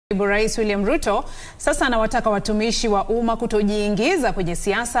Naibu Rais William Ruto sasa anawataka watumishi wa umma kutojiingiza kwenye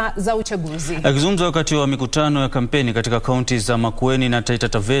siasa za uchaguzi. Akizungumza wakati wa mikutano ya kampeni katika kaunti za Makueni na Taita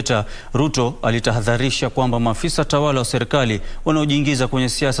Taveta, Ruto alitahadharisha kwamba maafisa tawala wa serikali wanaojiingiza kwenye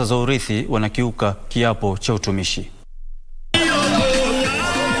siasa za urithi wanakiuka kiapo cha utumishi.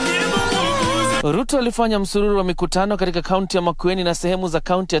 Ruto alifanya msururu wa mikutano katika kaunti ya Makueni na sehemu za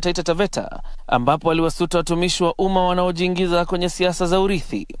kaunti ya Taita Taveta, ambapo aliwasuta watumishi wa umma wanaojiingiza kwenye siasa za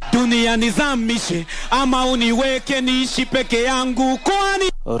urithi. Dunia nizamishe ama uniweke niishi peke yangu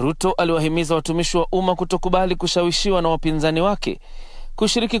kwani. Ruto aliwahimiza watumishi wa umma kutokubali kushawishiwa na wapinzani wake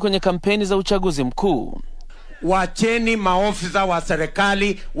kushiriki kwenye kampeni za uchaguzi mkuu. Wacheni maafisa wa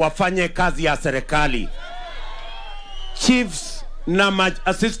serikali wafanye kazi ya serikali. Chiefs na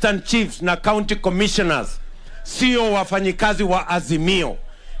assistant chiefs na county commissioners sio wafanyikazi wa Azimio,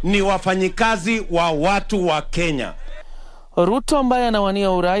 ni wafanyikazi wa watu wa Kenya. Ruto ambaye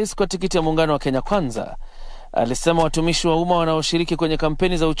anawania urais kwa tikiti ya muungano wa Kenya Kwanza alisema watumishi wa umma wanaoshiriki kwenye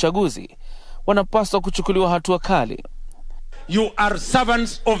kampeni za uchaguzi wanapaswa kuchukuliwa hatua kali. You are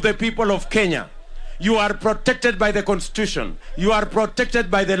servants of the people of Kenya. You are protected by the constitution. You are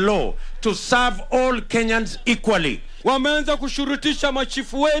protected by the law to serve all Kenyans equally. Wameanza kushurutisha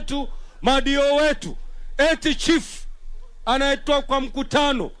machifu wetu, madio wetu. Eti chief anaitwa kwa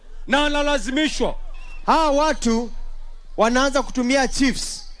mkutano na analazimishwa. Hawa watu wanaanza kutumia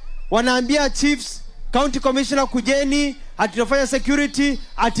chiefs. Wanaambia chiefs, county commissioner kujeni, hatutafanya security,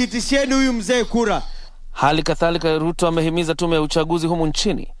 atitishieni huyu mzee kura. Hali kadhalika Ruto amehimiza tume ya uchaguzi humu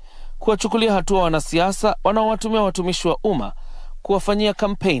nchini kuwachukulia hatua wanasiasa wanaowatumia watumishi wa umma kuwafanyia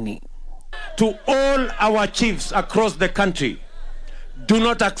kampeni. To all our chiefs across the country, do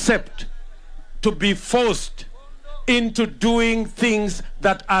not accept to be forced into doing things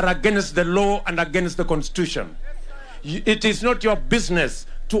that are against the law and against the constitution. It is not your business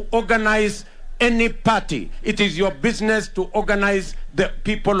to organize any party. It is your business to organize the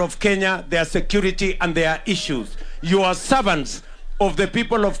people of Kenya, their security and their issues. You are servants of the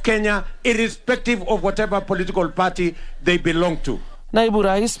people of Kenya, irrespective of whatever political party they belong to. Naibu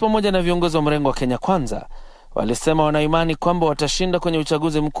Rais pamoja na viongozi wa mrengo wa Kenya Kwanza walisema wanaimani kwamba watashinda kwenye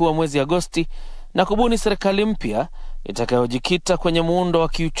uchaguzi mkuu wa mwezi Agosti na kubuni serikali mpya itakayojikita kwenye muundo wa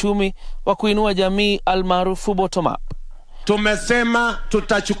kiuchumi wa kuinua jamii almaarufu bottom up. Tumesema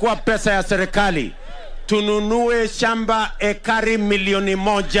tutachukua pesa ya serikali, tununue shamba ekari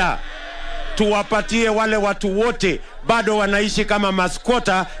 1,000,000, tuwapatie wale watu wote bado wanaishi kama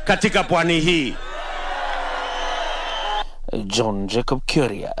maskota katika pwani hii. John Jacob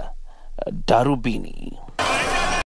Kuria, Darubini.